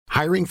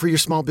Hiring for your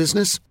small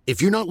business?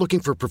 If you're not looking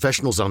for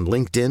professionals on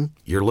LinkedIn,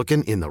 you're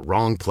looking in the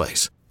wrong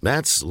place.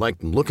 That's like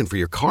looking for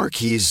your car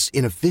keys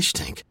in a fish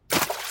tank.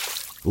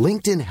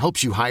 LinkedIn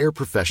helps you hire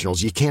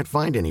professionals you can't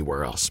find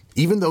anywhere else,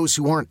 even those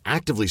who aren't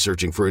actively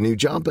searching for a new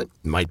job but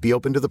might be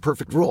open to the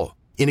perfect role.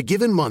 In a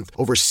given month,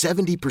 over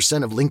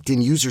 70% of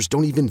LinkedIn users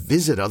don't even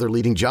visit other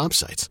leading job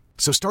sites.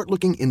 So start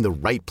looking in the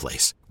right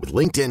place. With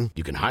LinkedIn,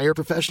 you can hire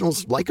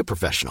professionals like a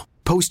professional.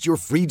 Post your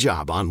free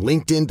job on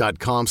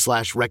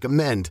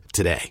linkedin.com/recommend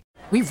today.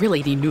 We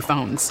really need new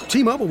phones.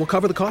 T-Mobile will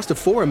cover the cost of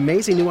 4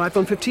 amazing new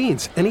iPhone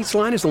 15s, and each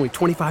line is only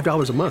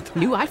 $25 a month.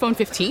 New iPhone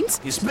 15s?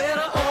 It's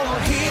better over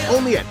here.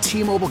 Only at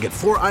T-Mobile, get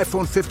 4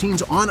 iPhone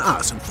 15s on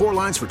us and 4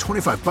 lines for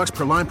 $25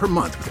 per line per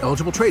month with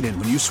eligible trade-in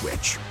when you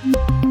switch.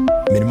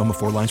 Minimum of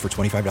 4 lines for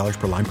 $25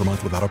 per line per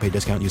month with autopay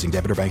discount using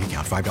debit or bank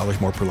account.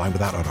 $5 more per line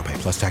without autopay,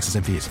 plus taxes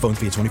and fees. Phone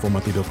fee at 24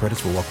 monthly bill credits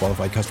for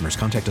well-qualified customers.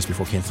 Contact us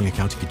before canceling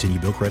account to continue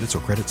bill credits or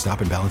credit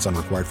stop and balance on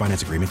required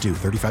finance agreement due.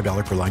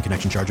 $35 per line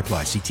connection charge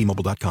applies. See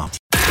T-Mobile.com.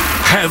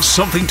 Have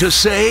something to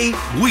say?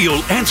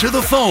 We'll answer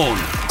the phone.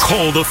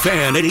 Call the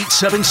Fan at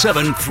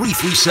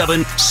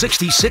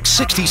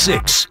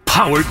 877-337-6666.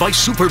 Powered by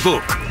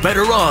Superbook.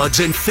 Better odds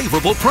and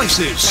favorable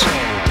prices.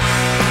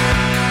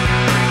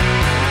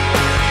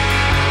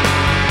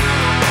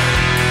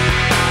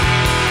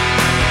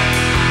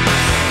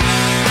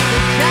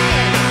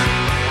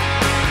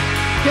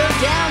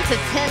 To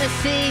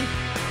Tennessee,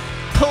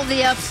 pull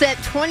the upset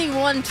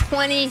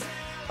 21-20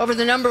 over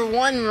the number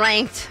 1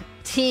 ranked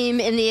team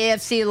in the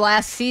AFC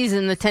last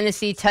season, the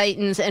Tennessee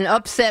Titans. An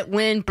upset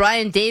win.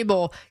 Brian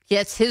Daboll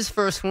gets his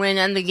first win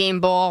on the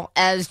game ball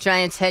as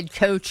Giants head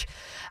coach.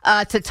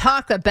 To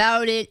talk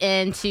about it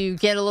and to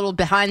get a little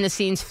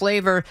behind-the-scenes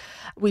flavor,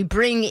 we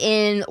bring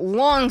in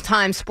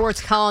longtime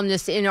sports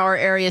columnist in our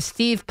area,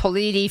 Steve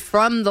Politi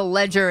from The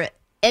Ledger.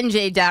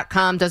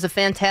 NJ.com does a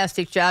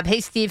fantastic job. Hey,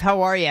 Steve,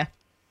 how are you?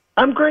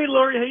 I'm great,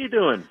 Lori. How you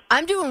doing?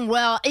 I'm doing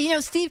well. You know,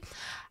 Steve,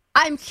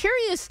 I'm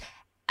curious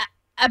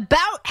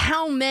about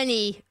how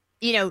many,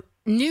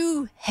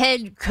 new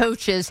head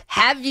coaches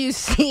have you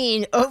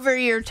seen over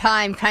your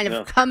time kind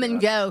of come and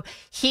go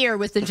here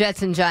with the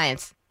Jets and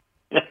Giants?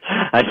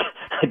 I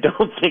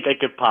don't think I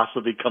could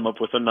possibly come up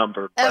with a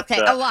number. But,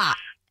 okay, a lot.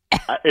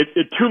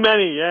 It's too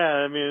many, yeah.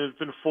 I mean, it's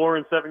been 4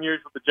 and 7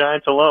 years with the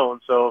Giants alone.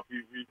 So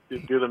if you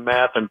do the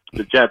math and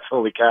the Jets,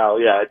 holy cow,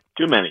 yeah,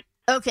 too many.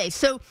 Okay,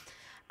 so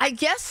I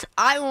guess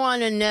I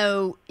want to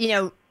know,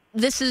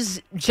 this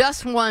is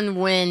just one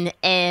win,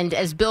 and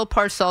as Bill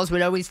Parcells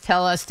would always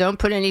tell us, don't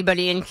put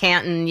anybody in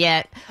Canton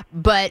yet.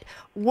 But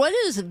what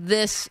does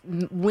this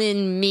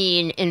win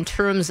mean in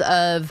terms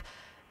of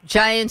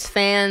Giants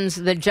fans,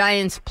 the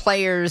Giants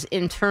players,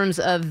 in terms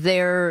of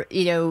their,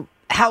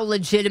 how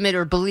legitimate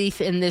or belief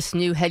in this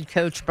new head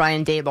coach,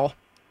 Brian Daboll?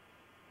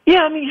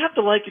 Yeah, I mean, you have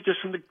to like it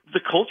just from the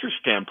culture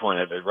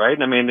standpoint of it,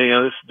 right? I mean,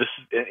 this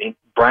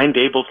Brian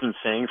Daboll's been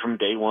saying from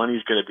day one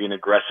he's going to be an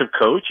aggressive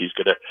coach. He's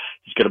going to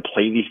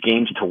play these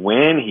games to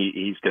win.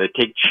 He's going to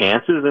take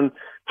chances, and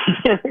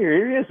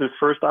here he is, his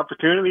first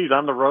opportunity. He's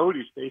on the road.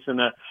 He's facing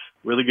a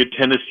really good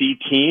Tennessee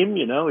team.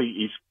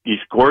 He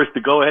scores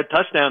the go-ahead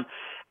touchdown,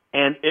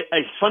 and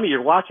it's funny.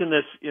 You're watching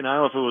this. I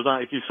don't know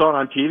if you saw it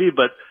on TV,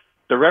 but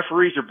the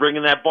referees are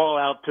bringing that ball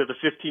out to the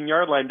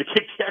 15-yard line to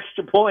kick the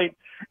extra point.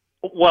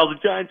 Well, the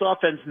Giants'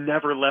 offense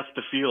never left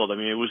the field. I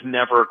mean, it was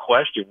never a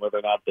question whether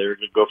or not they were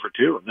going to go for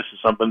 2. And this is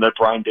something that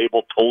Brian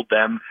Daboll told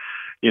them,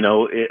 in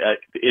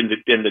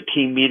the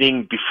team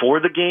meeting before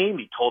the game.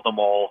 He told them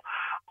all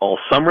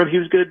summer that he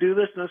was going to do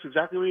this, and that's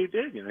exactly what he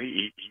did.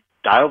 He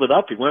dialed it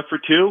up. He went for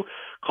 2,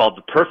 called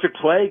the perfect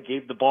play,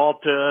 gave the ball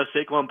to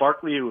Saquon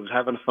Barkley, who was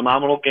having a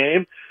phenomenal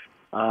game.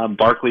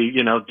 Barkley,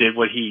 did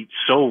what he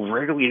so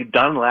regularly had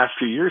done the last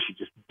few years. He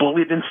just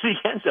bullied into the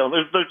end zone.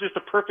 There's just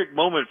a perfect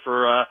moment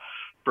for a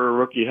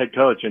rookie head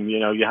coach. And,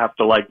 you have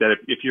to like that.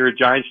 If you're a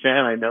Giants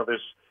fan, I know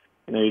there's,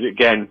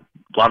 again,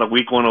 a lot of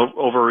week 1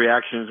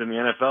 overreactions in the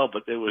NFL,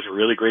 but it was a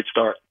really great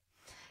start.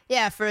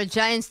 Yeah, for a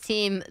Giants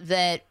team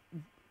that,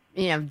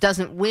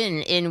 doesn't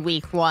win in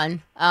week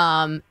 1,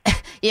 in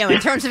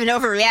terms of an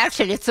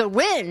overreaction, it's a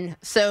win.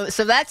 So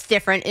that's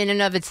different in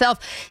and of itself.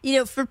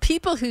 For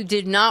people who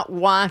did not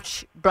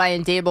watch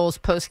Brian Daboll's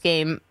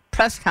post-game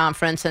press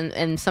conference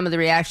and some of the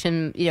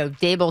reaction,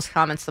 Daboll's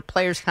comments, the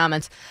players'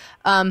 comments,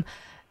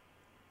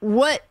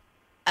 what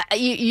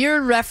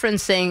you're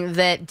referencing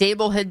that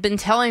Daboll had been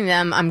telling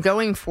them, I'm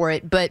going for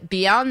it. But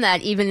beyond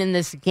that, even in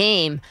this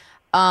game,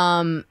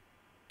 can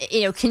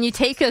you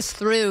take us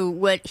through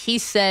what he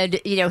said,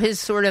 his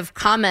sort of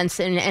comments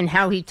and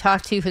how he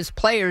talked to his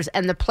players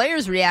and the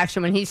players'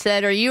 reaction when he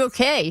said, are you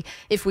okay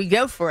if we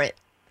go for it?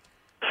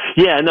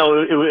 Yeah, no,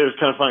 it was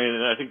kind of funny.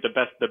 And I think the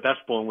best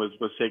one was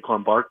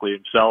Saquon Barkley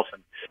himself.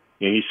 And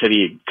he said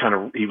he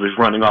was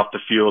running off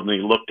the field and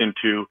he looked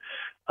into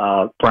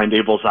Brian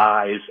Daboll's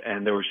eyes,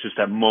 and there was just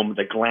that moment,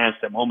 that glance,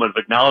 that moment of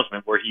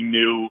acknowledgement where he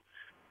knew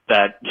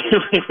that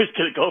he was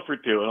going to go for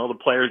 2, and all the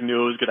players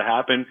knew it was going to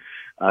happen.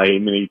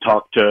 He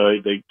talked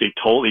to he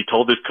told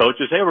his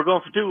coaches, hey, we're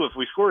going for 2 if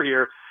we score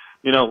here.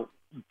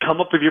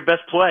 come up with your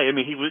best play. I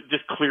mean, he was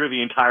just clear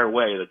the entire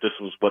way that this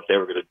was what they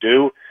were going to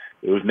do.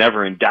 It was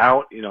never in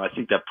doubt. I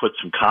think that put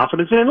some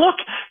confidence in. And look,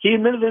 he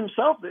admitted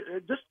himself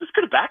that this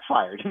could have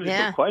backfired. There's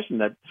no question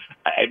that,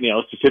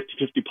 it's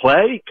a 50-50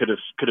 play. Could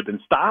have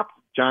been stopped.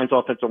 Giants'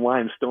 offensive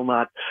line is still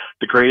not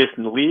the greatest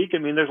in the league. I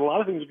mean, there's a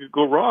lot of things that could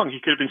go wrong. He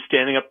could have been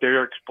standing up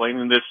there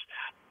explaining this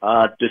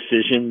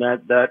decision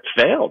that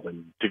failed,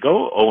 and to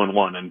go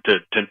 0-1 and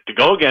to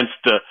go against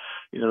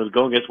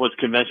what's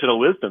conventional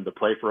wisdom, to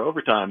play for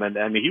overtime.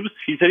 And he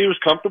said he was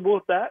comfortable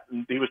with that,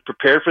 and he was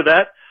prepared for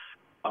that.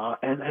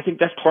 And I think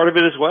that's part of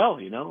it as well,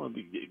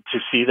 to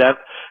see that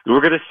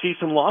we're going to see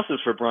some losses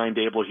for Brian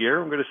Daboll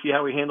here. We're going to see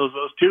how he handles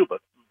those too.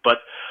 But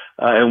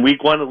in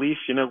week one, at least,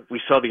 we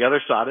saw the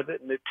other side of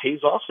it, and it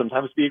pays off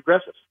sometimes to be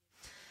aggressive.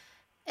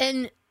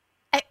 And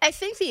I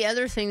think the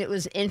other thing that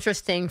was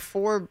interesting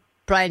for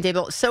Brian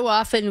Daboll, so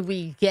often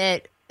we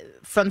get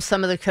from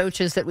some of the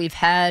coaches that we've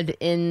had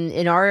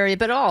in our area,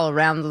 but all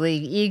around the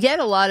league, you get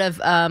a lot of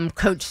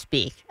coach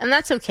speak. And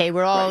that's okay.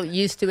 We're all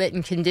used to it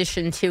and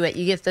conditioned to it.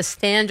 You get the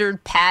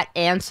standard pat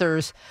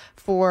answers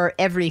for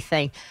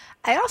everything.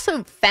 I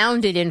also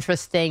found it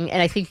interesting,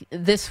 and I think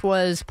this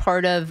was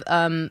part of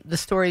the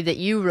story that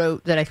you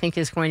wrote that I think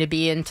is going to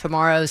be in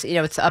tomorrow's,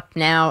 it's up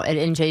now at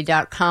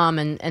NJ.com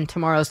and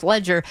tomorrow's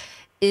Ledger,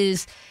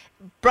 is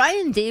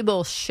Brian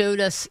Daboll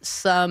showed us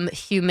some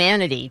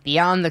humanity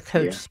beyond the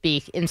coach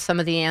speak in some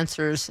of the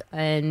answers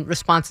and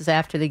responses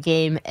after the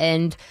game.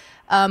 And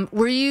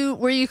were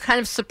you kind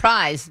of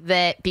surprised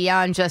that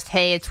beyond just,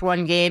 hey, it's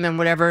one game and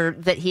whatever,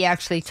 that he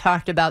actually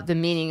talked about the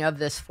meaning of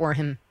this for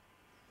him?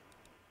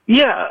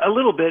 Yeah, a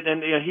little bit.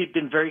 And he'd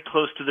been very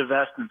close to the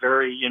vest and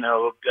very,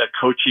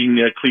 coaching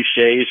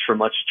cliches for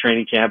much of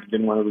training camp. He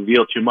didn't want to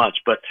reveal too much.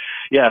 But,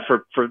 yeah,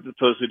 for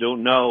those who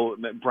don't know,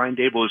 Brian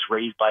Daboll was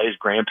raised by his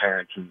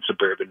grandparents in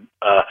suburban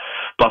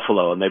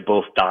Buffalo, and they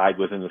both died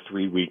within a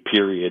 3-week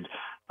period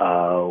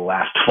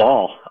last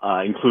fall,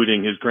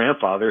 including his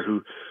grandfather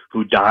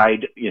who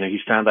died. He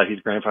found out his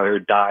grandfather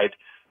had died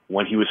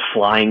when he was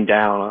flying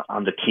down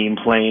on the team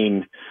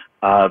plane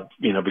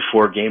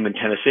before a game in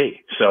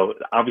Tennessee. So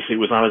obviously it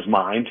was on his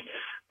mind.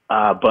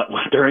 But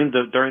during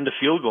the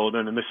field goal,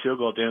 during the missed field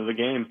goal at the end of the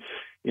game,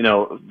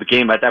 the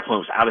game at that point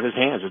was out of his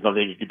hands. There's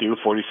nothing he could do.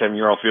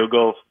 47-year-old field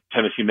goal.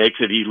 Tennessee makes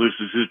it. He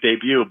loses his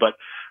debut. But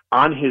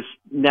on his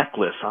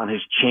necklace, on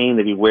his chain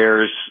that he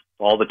wears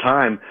all the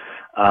time,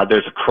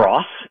 there's a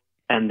cross,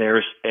 and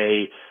there's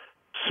a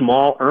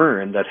small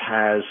urn that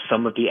has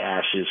some of the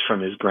ashes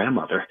from his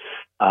grandmother.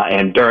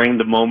 And during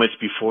the moments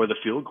before the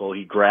field goal,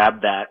 he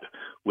grabbed that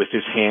with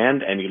his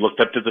hand, and he looked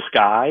up to the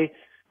sky,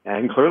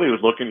 and clearly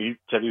he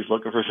said he was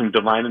looking for some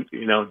divine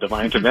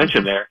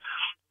intervention there.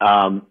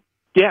 And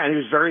he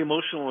was very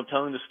emotional in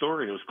telling the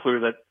story. It was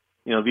clear that,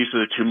 these are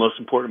the two most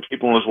important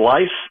people in his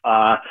life.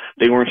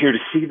 They weren't here to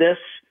see this,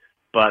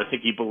 but I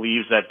think he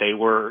believes that they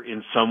were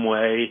in some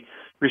way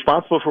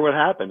responsible for what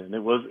happened. And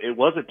it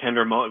was a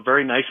tender moment,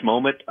 very nice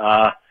moment.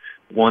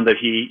 One that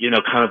he,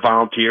 kind of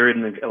volunteered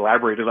and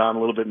elaborated on a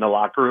little bit in the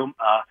locker room.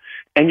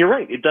 And you're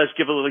right, it does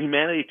give a little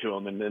humanity to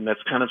him, and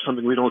that's kind of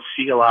something we don't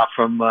see a lot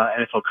from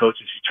NFL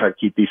coaches who try to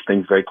keep these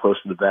things very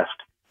close to the vest.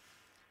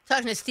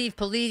 Talking to Steve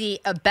Politi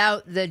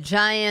about the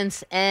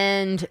Giants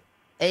and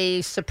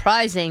a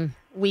surprising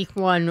Week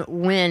 1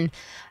 win.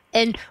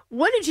 And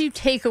what did you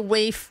take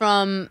away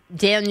from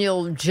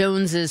Daniel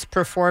Jones's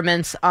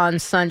performance on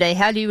Sunday?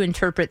 How do you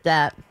interpret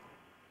that?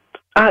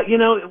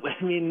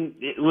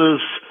 It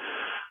was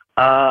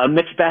a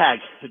mixed bag,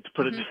 to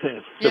put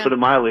it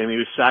mildly. He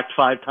was sacked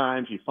 5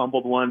 times. He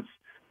fumbled once.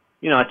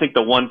 I think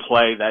the one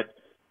play that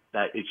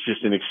it's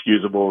just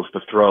inexcusable is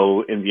the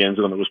throw in the end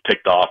zone that was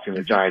picked off, and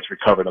the Giants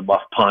recovered a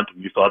muff punt,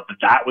 and you thought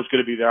that was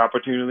going to be their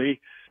opportunity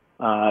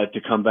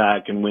to come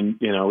back and win,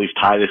 at least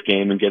tie this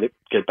game and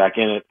get back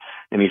in it.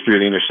 And he threw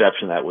the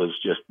interception. That was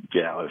just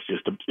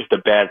a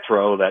bad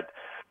throw that.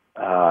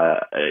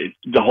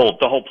 The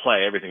whole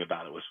play, everything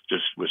about it was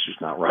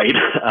just not right.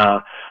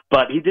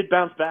 But he did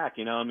bounce back,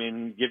 give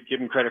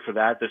him credit for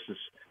that. This is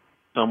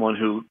someone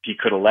who he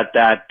could have let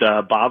that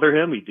bother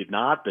him. He did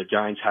not. The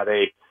Giants had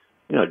a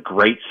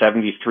great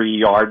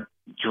 73-yard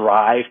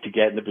drive to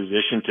get in the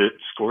position to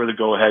score the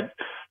go-ahead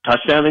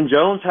touchdown. And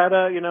Jones had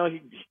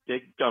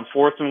on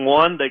 4th and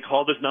 1, they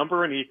called his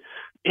number, and he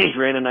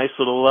ran a nice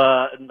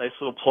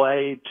little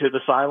play to the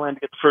sideline to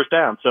get the first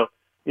down. So.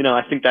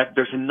 I think that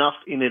there's enough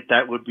in it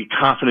that would be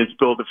confidence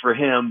builder for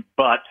him.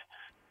 But,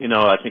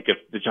 I think if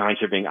the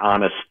Giants are being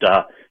honest,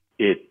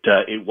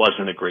 it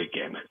wasn't a great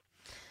game.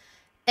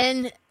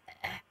 And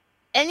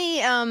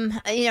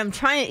I'm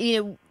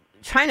trying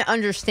to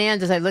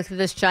understand as I look at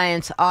this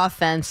Giants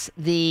offense,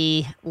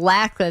 the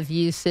lack of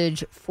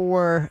usage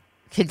for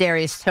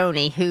Kadarius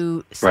Toney,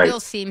 who still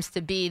seems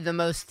to be the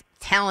most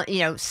talent,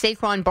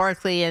 Saquon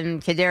Barkley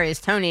and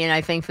Kadarius Toney, and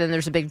I think then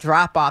there's a big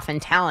drop-off in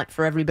talent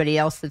for everybody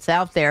else that's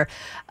out there.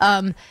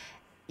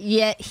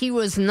 Yet he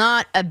was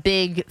not a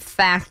big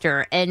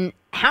factor. And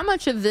how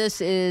much of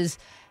this is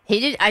He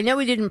did. I know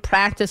he didn't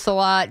practice a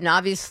lot, and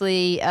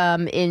obviously,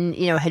 had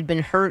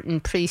been hurt in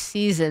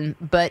preseason.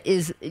 But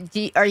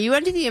are you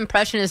under the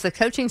impression, is the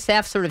coaching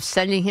staff sort of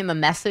sending him a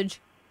message?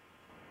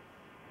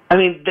 I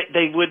mean,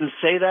 they wouldn't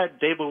say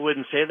that. Dable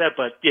wouldn't say that,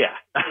 but yeah,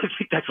 I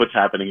think that's what's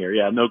happening here.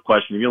 Yeah, no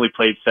question. He only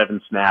played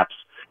 7 snaps.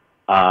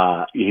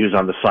 He was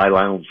on the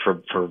sideline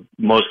for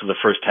most of the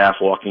first half,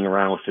 walking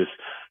around with his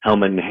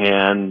helmet in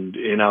hand,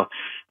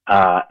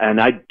 and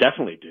I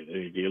definitely did.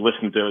 If you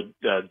listen to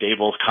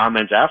Dable's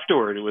comments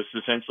afterward, it was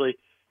essentially,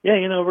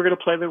 we're going to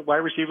play the wide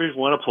receivers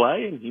want to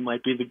play, and he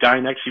might be the guy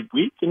next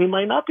week, and he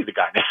might not be the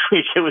guy next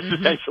week. It was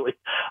essentially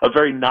a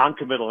very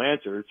non-committal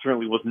answer. It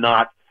certainly was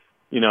not,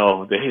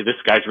 hey,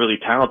 this guy's really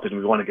talented, and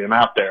we want to get him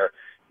out there.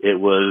 It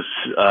was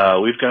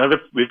we've got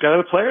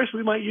other players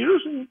we might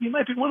use, and he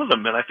might be one of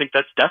them. And I think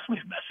that's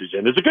definitely a message,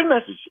 and it's a good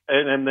message.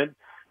 And then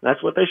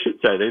that's what they should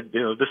say.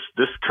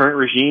 This current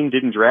regime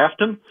didn't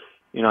draft him.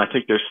 I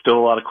think there's still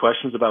a lot of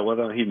questions about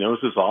whether he knows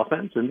his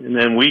offense. And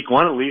then week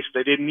 1, at least,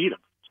 they didn't need him.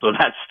 So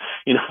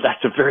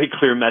that's a very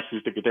clear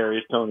message to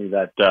Kadarius Toney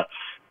that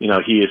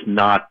he is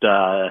not.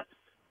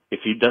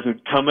 If he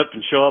doesn't come up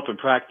and show up and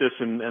practice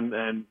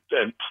and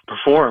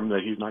perform,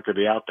 that he's not going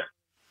to be out there.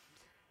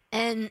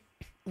 And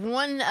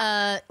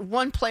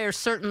one player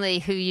certainly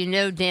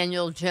who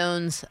Daniel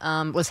Jones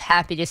was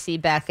happy to see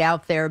back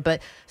out there,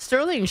 but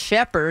Sterling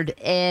Shepard,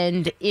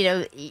 and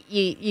you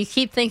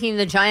keep thinking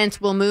the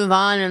Giants will move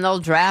on and they'll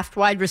draft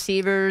wide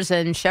receivers,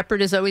 and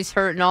Shepard is always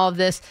hurt and all of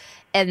this,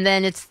 and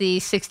then it's the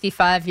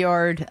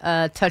 65-yard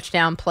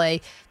touchdown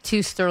play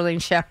to Sterling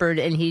Shepard,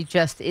 and he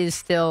just is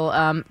still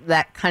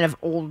that kind of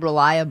old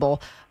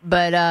reliable.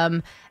 But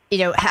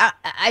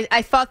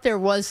I thought there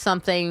was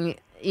something.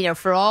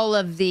 For all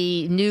of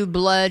the new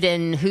blood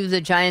and who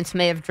the Giants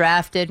may have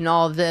drafted and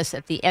all of this,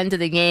 at the end of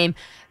the game,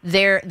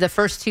 the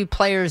first 2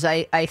 players,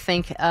 I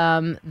think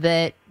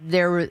that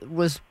there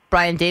was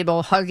Brian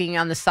Dable hugging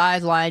on the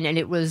sideline, and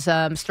it was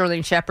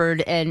Sterling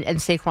Shepard and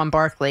Saquon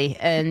Barkley.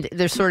 And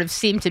there sort of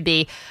seemed to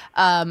be,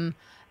 a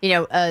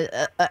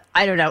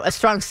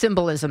strong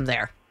symbolism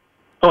there.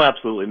 Oh,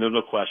 absolutely.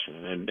 No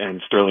question.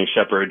 And Sterling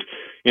Shepard,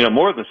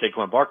 more than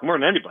Saquon Barkley, more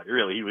than anybody,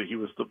 really. He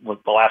was the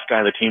last guy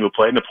on the team who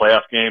played in the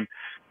playoff game.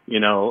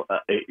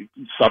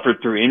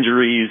 Suffered through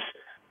injuries.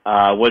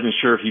 Wasn't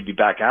sure if he'd be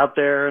back out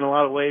there in a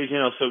lot of ways.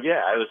 So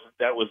yeah,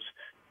 that was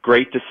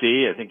great to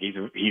see. I think he's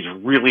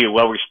really a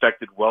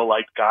well-respected,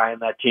 well-liked guy in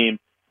that team.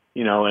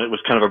 And it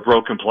was kind of a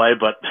broken play,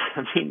 but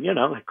I mean,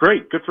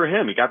 great, good for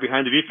him. He got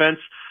behind the defense.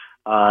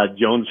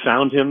 Jones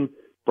found him,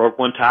 broke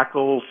 1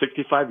 tackle,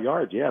 65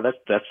 yards. Yeah,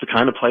 that's the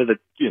kind of play that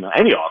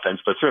any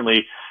offense, but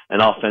certainly an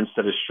offense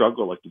that has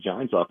struggled like the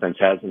Giants' offense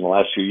has in the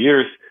last few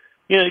years.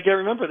 You got to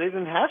remember, they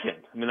didn't have him.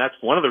 I mean, that's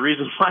one of the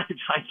reasons why the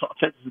Giants'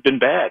 offense has been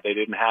bad. They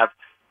didn't have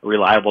a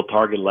reliable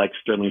target like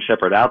Sterling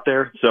Shepard out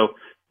there. So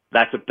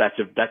that's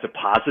a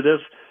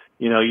positive.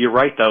 You're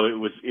right,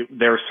 though.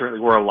 There certainly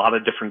were a lot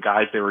of different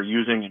guys they were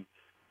using,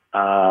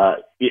 and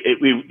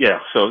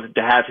so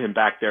to have him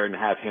back there and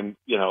have him,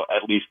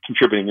 at least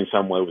contributing in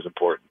some way was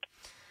important.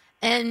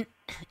 And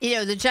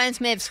the Giants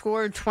may have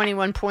scored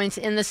 21 points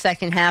in the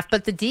second half,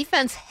 but the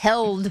defense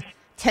held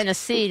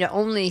Tennessee to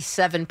only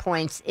 7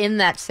 points in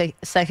that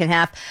second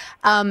half.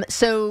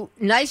 So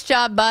nice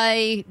job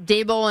by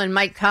Dable and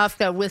Mike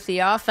Kafka with the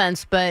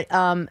offense, but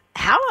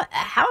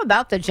how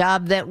about the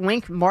job that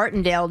Wink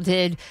Martindale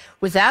did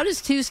without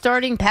his 2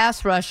 starting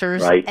pass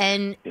rushers? Right.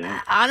 And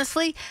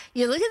honestly,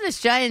 you look at this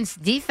Giants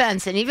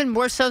defense, and even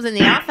more so than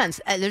the offense,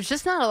 there's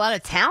just not a lot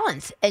of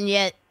talent. And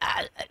yet,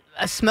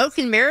 smoke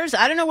and mirrors,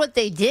 I don't know what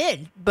they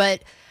did,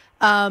 but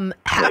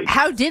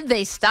how did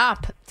they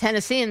stop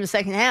Tennessee in the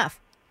second half?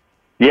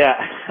 Yeah,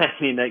 I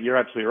mean, you're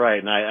absolutely right,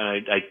 and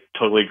I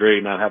totally agree.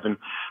 Not having,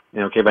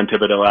 Kayvon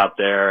Thibodeau out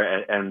there,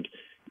 and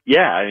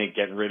I think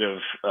getting rid of,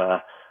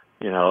 the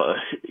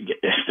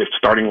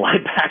starting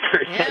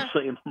linebacker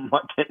essentially,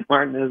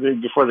 Martin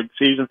before the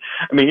season.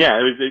 I mean, it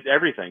was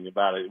everything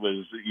about it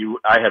was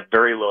I had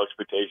very low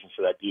expectations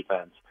for that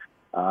defense,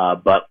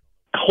 but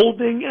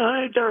holding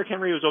Derrick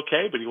Henry was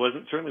okay, but he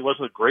certainly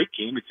wasn't a great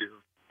game. If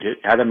you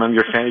had him on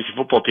your fantasy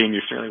football team,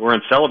 you certainly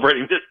weren't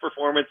celebrating this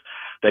performance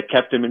that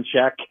kept him in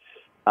check.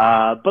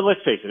 But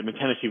let's face it, I mean,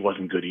 Tennessee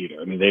wasn't good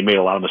either. I mean, they made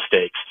a lot of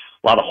mistakes,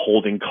 a lot of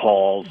holding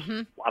calls,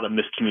 a lot of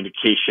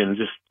miscommunication.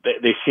 Just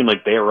they seemed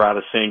like they were out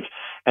of sync.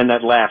 And the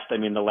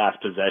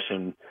last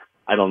possession,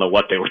 I don't know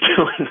what they were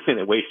doing. I mean,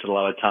 they wasted a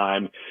lot of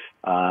time.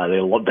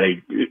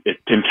 They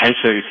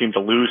intentionally seemed to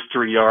lose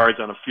 3 yards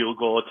on a field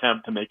goal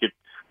attempt to make it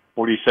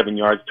 47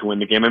 yards to win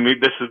the game. I mean,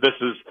 this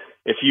is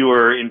if you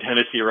were in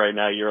Tennessee right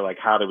now, you're like,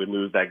 how did we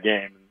lose that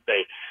game?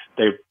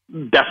 They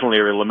definitely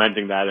are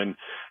lamenting that, and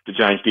the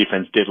Giants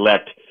defense did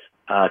let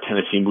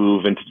Tennessee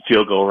move into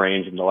field goal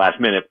range in the last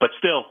minute. But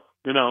still,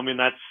 I mean,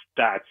 that's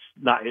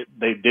not it.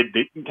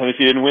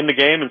 Tennessee didn't win the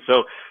game, and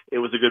so it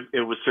was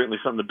certainly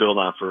something to build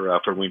on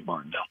for Wink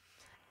Martindale.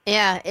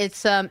 Yeah,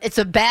 it's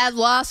a bad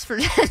loss for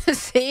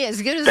Tennessee.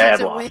 As good as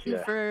it's a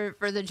win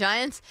for the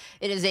Giants,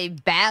 it is a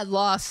bad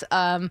loss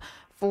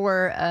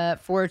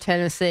for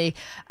Tennessee.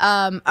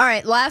 All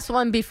right, last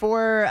one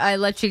before I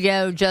let you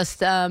go. Just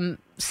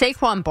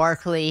Saquon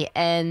Barkley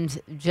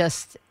and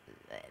just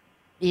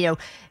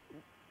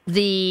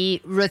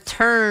the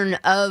return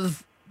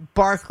of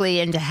Barkley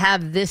and to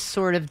have this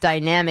sort of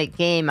dynamic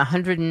game,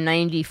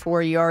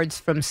 194 yards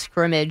from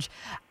scrimmage.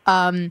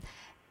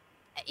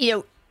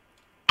 He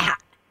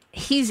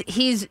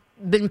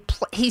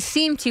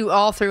seemed to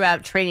all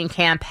throughout training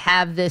camp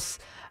have this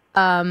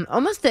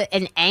almost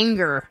an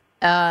anger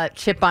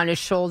chip on his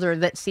shoulder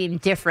that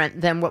seemed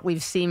different than what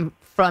we've seen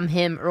from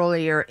him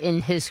earlier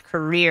in his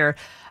career.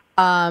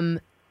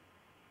 In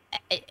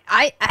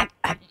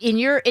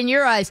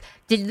your eyes,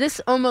 did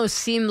this almost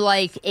seem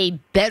like a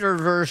better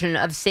version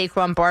of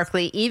Saquon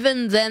Barkley,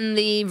 even than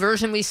the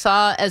version we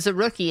saw as a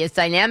rookie? As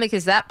dynamic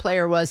as that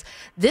player was,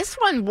 this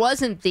one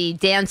wasn't the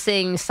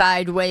dancing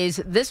sideways.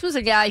 This was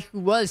a guy who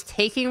was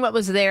taking what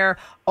was there,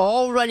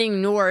 all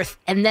running north,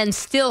 and then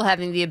still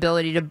having the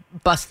ability to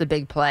bust the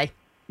big play.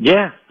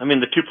 Yeah, I mean,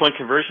 the 2-point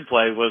conversion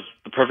play was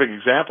the perfect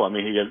example. I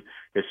mean,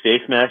 his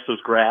face mask was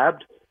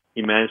grabbed.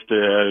 He managed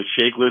to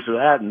shake loose of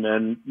that and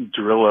then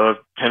drill a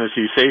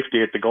Tennessee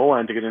safety at the goal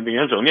line to get into the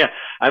end zone. Yeah,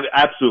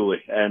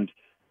 absolutely. And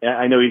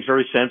I know he's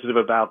very sensitive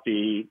about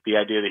the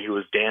idea that he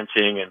was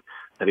dancing and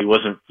that he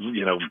wasn't,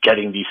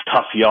 getting these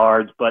tough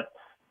yards. But,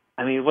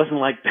 I mean, it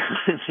wasn't like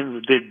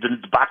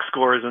the box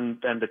scores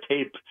and the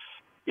tape.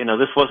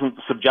 This wasn't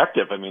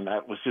subjective. I mean,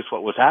 that was just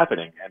what was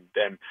happening.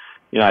 And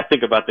I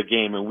think about the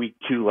game in week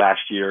 2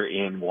 last year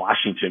in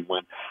Washington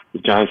when the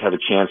Giants had a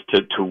chance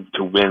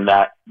to win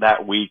that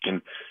week.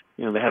 And,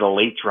 they had a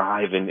late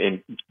drive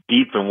in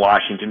deep in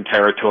Washington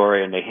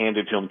territory, and they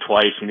handed it to him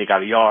twice, and he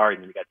got a yard,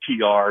 and he got 2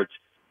 yards,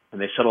 and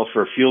they settled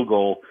for a field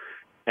goal.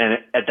 And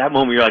at that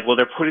moment, you're like, well,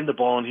 they're putting the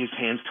ball in his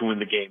hands to win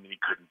the game, and he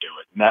couldn't do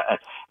it.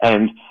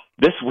 And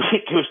this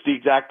week, it was the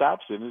exact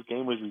opposite. This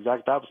game was the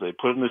exact opposite. They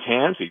put it in his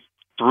hands. He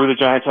threw the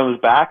Giants on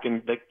his back,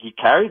 and he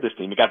carried this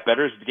team. He got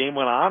better as the game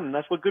went on, and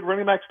that's what good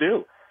running backs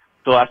do.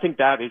 So I think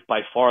that is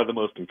by far the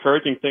most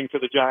encouraging thing for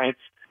the Giants.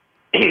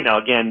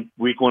 Again,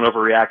 week 1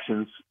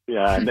 overreactions,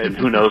 and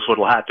who knows what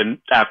will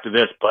happen after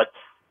this. But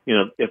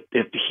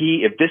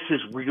if this is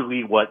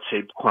really what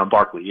Saquon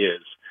Barkley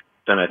is,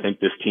 then I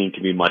think this team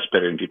can be much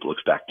better than people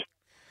expect.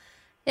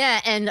 Yeah,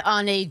 and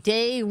on a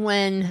day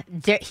when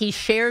he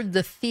shared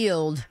the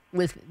field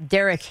with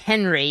Derrick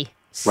Henry,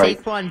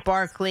 right, Saquon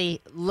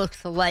Barkley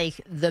looked like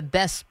the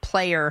best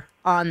player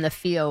on the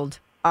field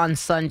on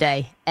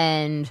Sunday,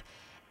 and.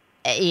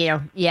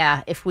 If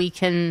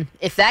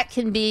that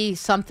can be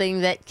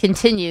something that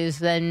continues,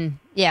 then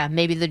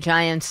maybe the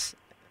Giants,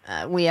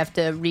 we have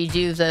to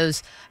redo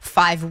those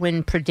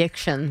 5-win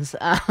predictions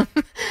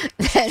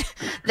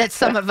that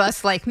some of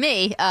us like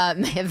me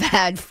may have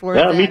had for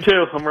them. Me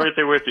too. I'm right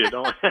there with you.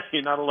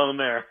 You're not alone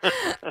there.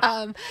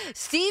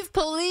 Steve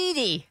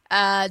Politi,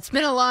 it's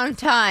been a long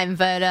time,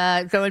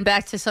 but going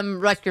back to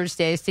some Rutgers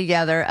days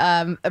together.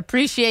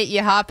 Appreciate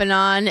you hopping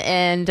on,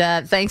 and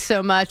thanks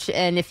so much.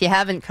 And if you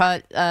haven't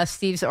caught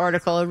Steve's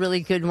article, a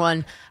really good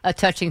one, a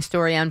touching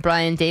story on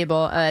Brian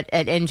Daboll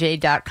at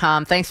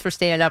NJ.com. Thanks for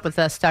staying up with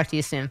us. Talk to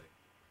you soon.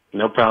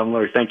 No problem,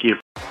 Larry. Thank you.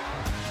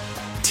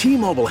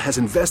 T-Mobile has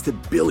invested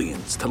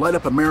billions to light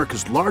up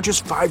America's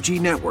largest 5G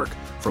network,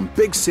 from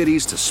big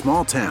cities to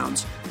small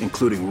towns,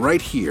 including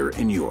right here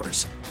in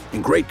yours.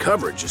 And great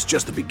coverage is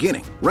just the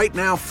beginning. Right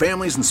now,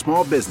 families and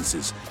small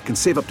businesses can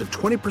save up to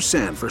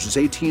 20% versus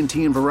AT&T and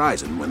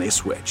Verizon when they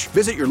switch.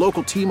 Visit your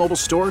local T-Mobile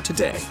store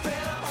today.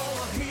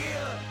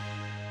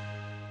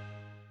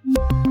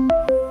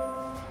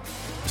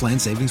 Plan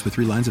savings with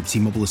 3 lines of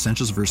T-Mobile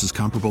Essentials versus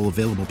comparable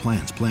available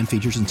plans. Plan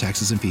features and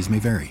taxes and fees may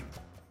vary.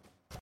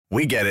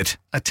 We get it.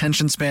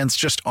 Attention spans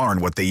just aren't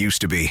what they used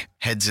to be.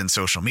 Heads in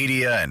social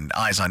media and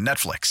eyes on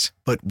Netflix.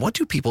 But what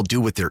do people do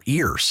with their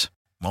ears?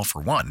 Well,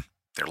 for one,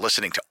 they're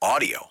listening to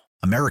audio.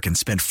 Americans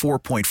spend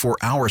 4.4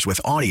 hours with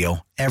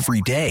audio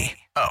every day.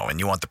 Oh, and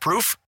you want the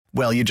proof?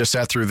 Well, you just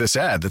sat through this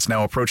ad that's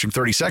now approaching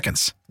 30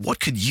 seconds. What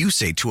could you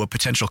say to a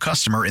potential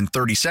customer in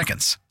 30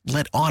 seconds?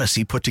 Let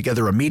Odyssey put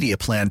together a media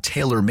plan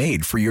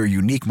tailor-made for your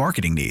unique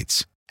marketing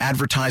needs.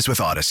 Advertise with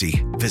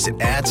Odyssey.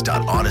 Visit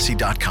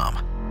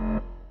ads.odyssey.com.